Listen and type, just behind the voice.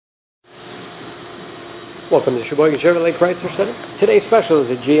Welcome to Sheboygan Chevrolet Chrysler Center. Today's special is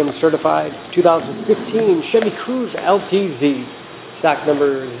a GM certified 2015 Chevy Cruze LTZ, stock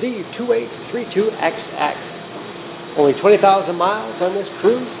number Z2832XX. Only 20,000 miles on this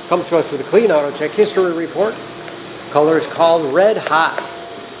Cruze. Comes to us with a clean auto check history report. Color is called Red Hot.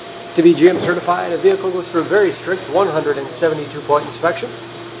 To be GM certified, a vehicle goes through a very strict 172-point inspection,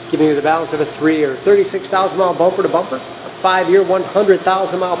 giving you the balance of a 3-year 36,000 mile bumper to bumper, a 5-year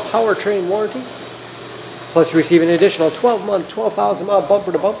 100,000 mile powertrain warranty. Plus, you receive an additional 12-month, 12,000 mile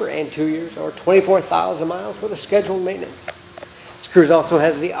bumper to bumper and 2 years or 24,000 miles with a scheduled maintenance. This Cruze also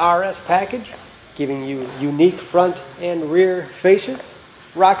has the RS package, giving you unique front and rear fascias,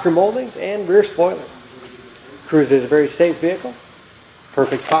 rocker moldings, and rear spoiler. Cruze is a very safe vehicle.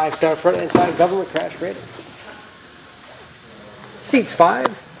 Perfect 5-star front and side government crash rating. Seats 5,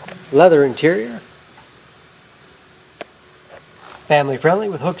 leather interior. Family friendly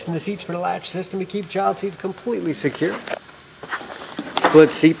with hooks in the seats for the latch system to keep child seats completely secure.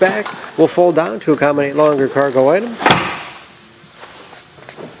 Split seat back will fold down to accommodate longer cargo items.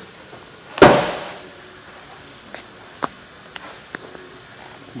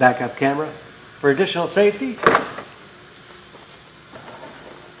 Backup camera for additional safety.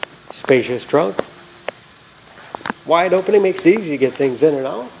 Spacious trunk. Wide opening makes it easy to get things in and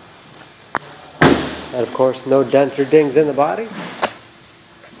out. And of course, no dents or dings in the body.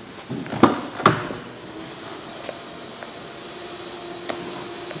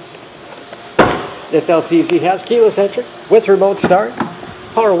 This LTZ has keyless entry with remote start,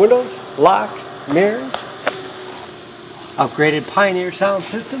 power windows, locks, mirrors, upgraded Pioneer sound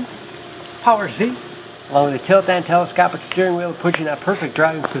system, power seat, along with a tilt and telescopic steering wheel to put you in that perfect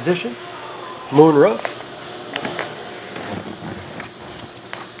driving position, moonroof,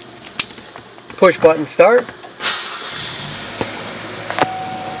 push button start,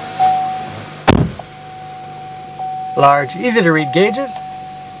 large, easy to read gauges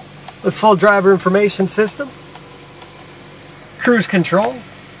with full driver information system, cruise control,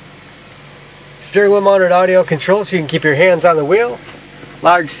 steering wheel mounted audio control so you can keep your hands on the wheel,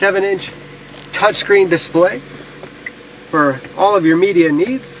 large 7-inch touchscreen display for all of your media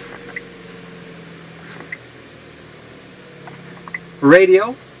needs,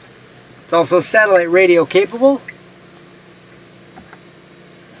 radio. It's also satellite radio capable.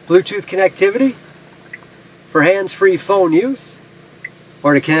 Bluetooth connectivity for hands-free phone use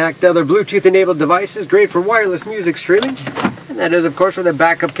or to connect other Bluetooth enabled devices. Great for wireless music streaming. And that is, of course, where the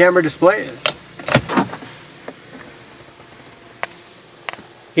backup camera display is.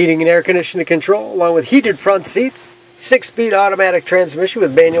 Heating and air conditioning control along with heated front seats. 6-speed automatic transmission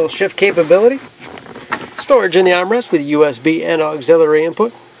with manual shift capability. Storage in the armrest with USB and auxiliary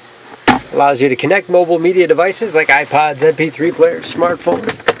input. Allows you to connect mobile media devices like iPods, MP3 players,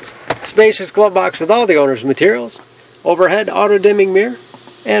 smartphones. Spacious glove box with all the owner's materials. Overhead auto-dimming mirror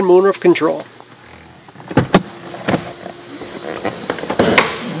and moonroof control.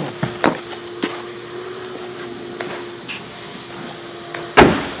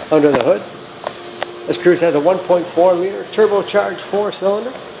 Under the hood, this Cruze has a 1.4-liter turbocharged 4-cylinder,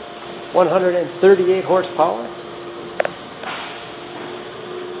 138 horsepower.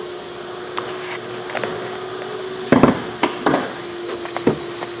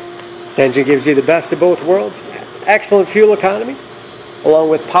 This engine gives you the best of both worlds. Excellent fuel economy, along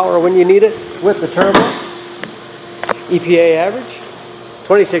with power when you need it with the turbo. EPA average,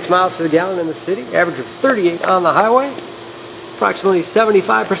 26 miles to the gallon in the city, average of 38 on the highway. Approximately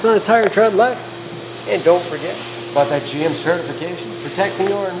 75% of the tire tread left. And don't forget about that GM certification, protecting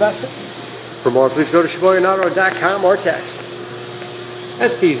your investment. For more, please go to SheboyganAuto.com or text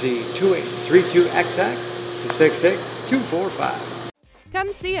SCZ2832XX to 66245.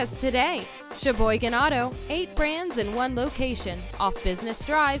 Come see us today. Sheboygan Auto, 8 brands in 1 location, off Business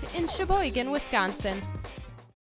Drive in Sheboygan, Wisconsin.